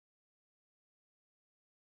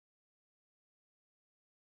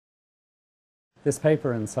This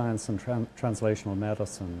paper in Science and Translational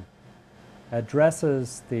Medicine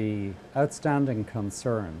addresses the outstanding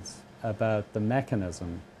concerns about the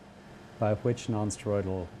mechanism by which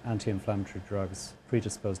non-steroidal anti-inflammatory drugs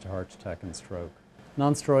predispose to heart attack and stroke.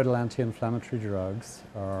 Non-steroidal anti-inflammatory drugs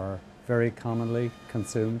are very commonly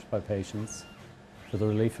consumed by patients for the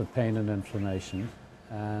relief of pain and inflammation,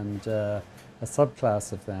 and a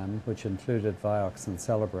subclass of them, which included Vioxx and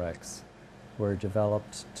Celebrex, were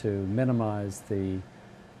developed to minimize the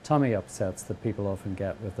tummy upsets that people often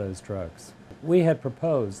get with those drugs. We had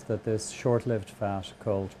proposed that this short-lived fat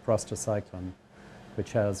called prostacyclin,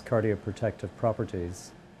 which has cardioprotective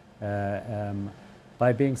properties,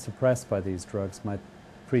 by being suppressed by these drugs might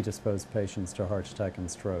predispose patients to heart attack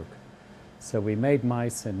and stroke. So we made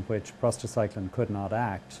mice in which prostacyclin could not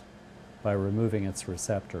act by removing its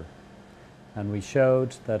receptor. And we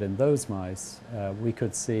showed that in those mice we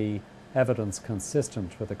could see evidence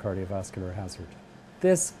consistent with a cardiovascular hazard.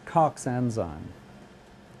 This COX enzyme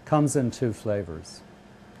comes in two flavors.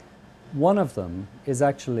 One of them is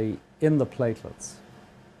actually in the platelets,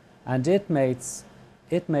 and it makes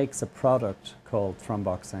a product called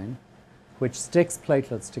thromboxane, which sticks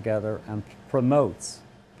platelets together and promotes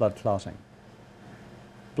blood clotting.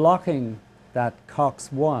 Blocking that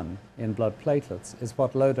COX-1 in blood platelets is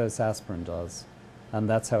what low-dose aspirin does, and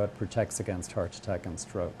that's how it protects against heart attack and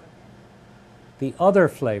stroke. The other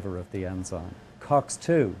flavor of the enzyme,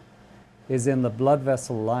 COX-2, is in the blood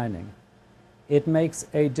vessel lining. It makes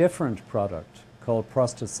a different product called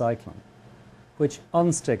prostacyclin, which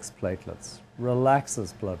unsticks platelets,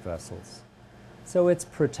 relaxes blood vessels. So it's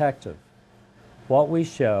protective. What we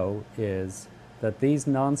show is that these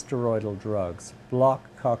non-steroidal drugs block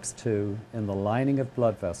COX-2 in the lining of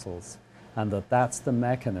blood vessels, and that that's the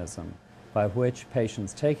mechanism by which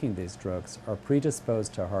patients taking these drugs are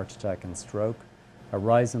predisposed to heart attack and stroke, a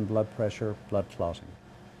rise in blood pressure, blood clotting.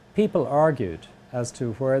 People argued as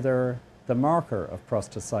to whether the marker of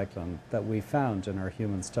prostacyclin that we found in our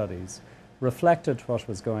human studies reflected what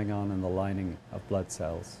was going on in the lining of blood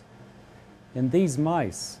cells. In these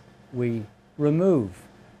mice, we remove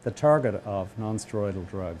the target of non-steroidal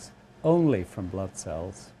drugs only from blood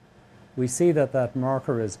cells. We see that that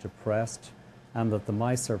marker is depressed and that the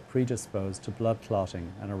mice are predisposed to blood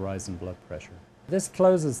clotting and a rise in blood pressure. This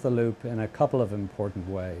closes the loop in a couple of important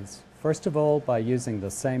ways. First of all, by using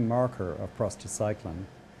the same marker of prostacyclin,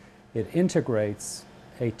 it integrates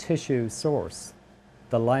a tissue source,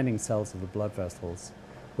 the lining cells of the blood vessels,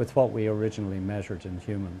 with what we originally measured in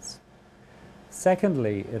humans.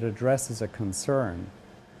 Secondly, it addresses a concern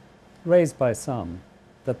raised by some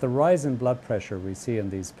that the rise in blood pressure we see in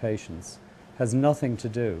these patients has nothing to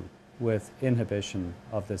do with inhibition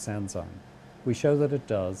of this enzyme. We show that it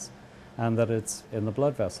does, and that it's in the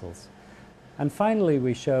blood vessels. And finally,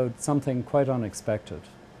 we showed something quite unexpected.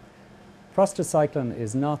 Prostacyclin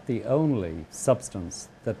is not the only substance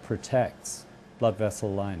that protects blood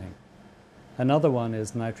vessel lining. Another one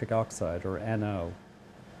is nitric oxide, or NO.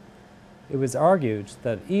 It was argued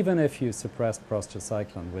that even if you suppressed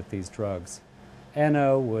prostacyclin with these drugs,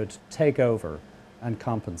 NO would take over and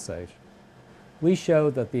compensate. We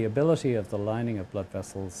showed that the ability of the lining of blood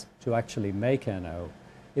vessels to actually make NO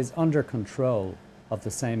is under control of the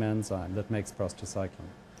same enzyme that makes prostacyclin.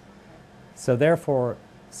 So therefore,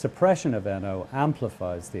 suppression of NO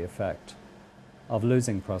amplifies the effect of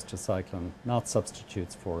losing prostacyclin, not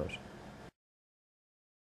substitutes for it.